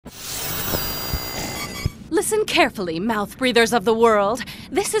Listen carefully, mouth breathers of the world.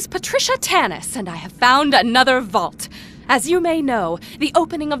 This is Patricia Tanis, and I have found another vault. As you may know, the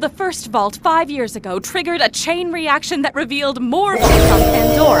opening of the first vault 5 years ago triggered a chain reaction that revealed more vaults on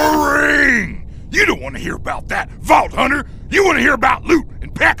Pandora. Boring! You don't want to hear about that, Vault Hunter! You want to hear about loot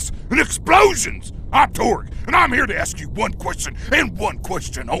and pecks and explosions! I'm Torgue, and I'm here to ask you one question, and one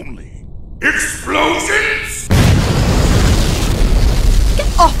question only. Explosions?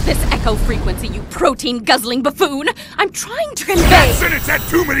 Get off this echo frequency, you protein-guzzling buffoon! I'm trying to convey— That sentence had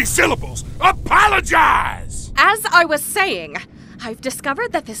too many syllables! Apologize! As I was saying, I've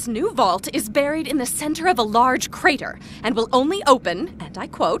discovered that this new vault is buried in the center of a large crater and will only open, and I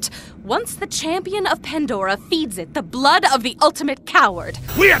quote, once the champion of Pandora feeds it the blood of the ultimate coward.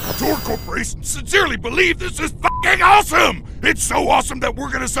 We at the Torgue Corporation sincerely believe this is f***ing awesome! It's so awesome that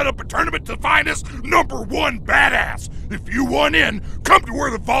we're gonna set up a tournament to find us #1 badass. If you want in, come to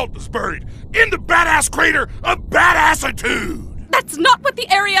where the vault is buried, in the badass crater of badassitude! That's not what the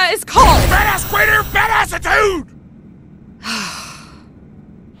area is called! Badass crater of badassitude!